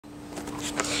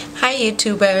Hi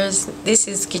YouTubers, this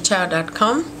is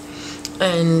kichao.com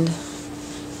and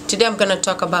today I'm going to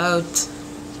talk about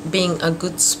being a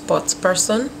good sports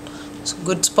person,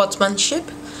 good sportsmanship,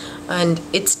 and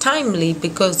it's timely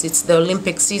because it's the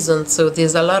Olympic season, so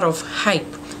there's a lot of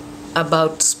hype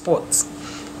about sports.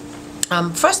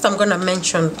 First I'm going to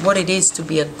mention what it is to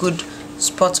be a good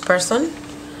sports person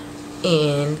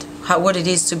and what it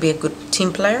is to be a good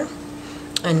team player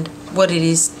and what it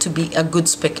is to be a good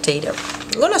spectator.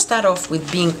 I'm going to start off with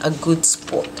being a good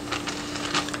sport.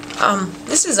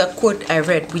 This is a quote I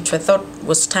read which I thought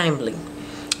was timely.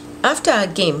 After a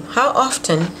game, how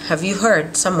often have you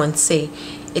heard someone say,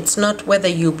 it's not whether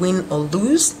you win or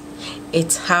lose,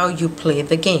 it's how you play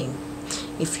the game.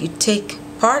 If you take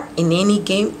part in any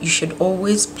game, you should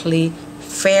always play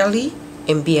fairly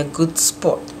and be a good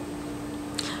sport.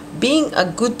 Being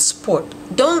a good sport,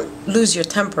 don't lose your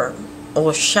temper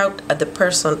or shout at the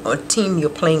person or team you're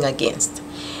playing against.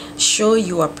 Show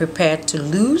you are prepared to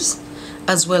lose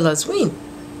as well as win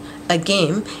a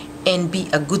game and be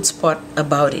a good sport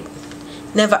about it.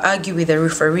 Never argue with a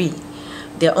referee.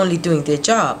 They're only doing their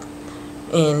job.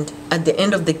 And at the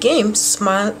end of the game,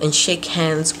 smile and shake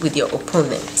hands with your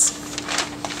opponents.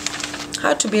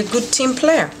 How to be a good team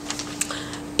player.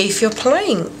 If you're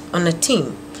playing on a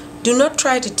team, do not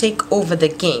try to take over the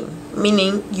game,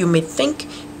 meaning you may think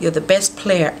you're the best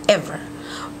player ever,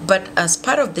 but as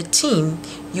part of the team,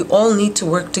 you all need to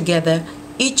work together,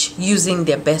 each using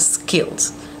their best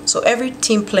skills. So every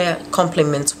team player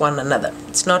complements one another.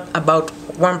 It's not about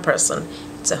one person,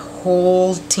 it's a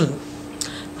whole team.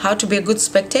 How to be a good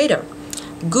spectator.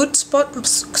 Good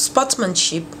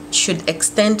sportsmanship should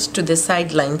extend to the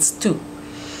sidelines too.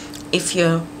 If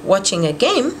you're watching a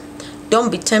game,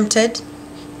 don't be tempted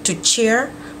to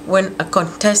cheer when a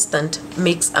contestant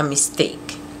makes a mistake.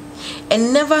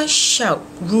 And never shout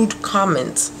rude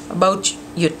comments about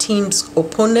your team's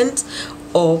opponent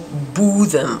or boo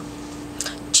them.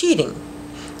 Cheating.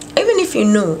 Even if you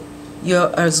know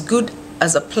you're as good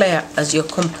as a player as your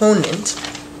opponent,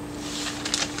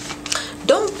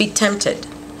 don't be tempted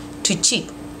to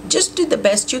cheat. Just do the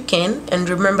best you can and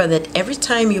remember that every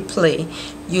time you play,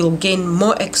 you'll gain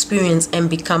more experience and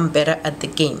become better at the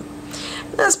game.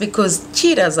 That's because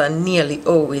cheaters are nearly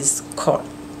always caught.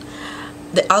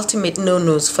 The ultimate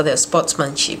no-nos for their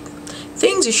sportsmanship.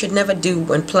 Things you should never do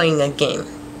when playing a game.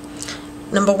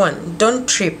 Number one, don't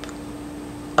trip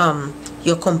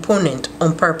your opponent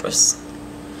on purpose.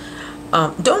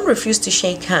 Don't refuse to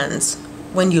shake hands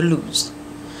when you lose.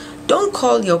 Don't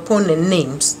call your opponent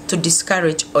names to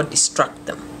discourage or distract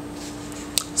them.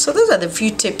 So those are the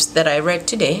few tips that I read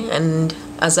today, and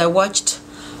as I watched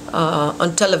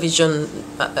on television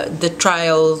the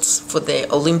trials for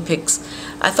the Olympics,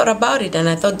 I thought about it and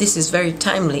I thought this is very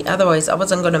timely. Otherwise I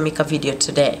wasn't going to make a video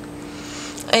today.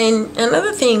 And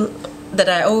another thing that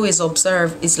I always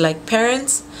observe is, like,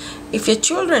 parents, if your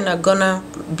children are gonna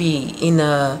be in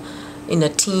a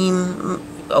team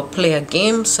or play a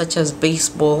game such as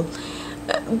baseball,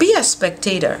 be a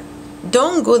spectator.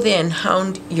 Don't go there and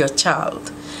hound your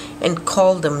child and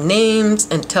call them names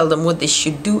and tell them what they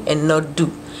should do and not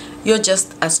do. You're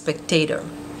just a spectator,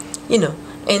 you know,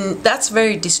 and that's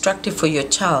very destructive for your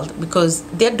child because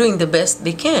they're doing the best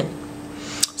they can.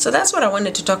 So that's what I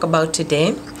wanted to talk about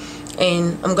today,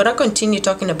 and I'm gonna continue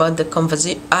talking about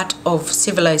the art of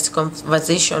civilized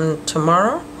conversation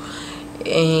tomorrow.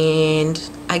 And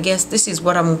I guess this is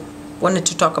what I wanted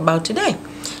to talk about today: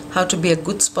 how to be a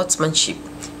good sportsmanship.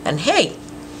 And hey,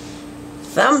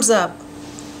 thumbs up,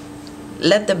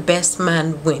 let the best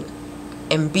man win,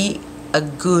 and be a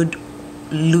good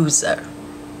loser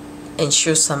and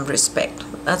show some respect.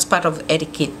 That's part of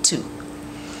etiquette too.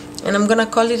 And I'm gonna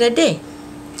call it a day.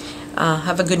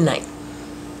 Have a good night.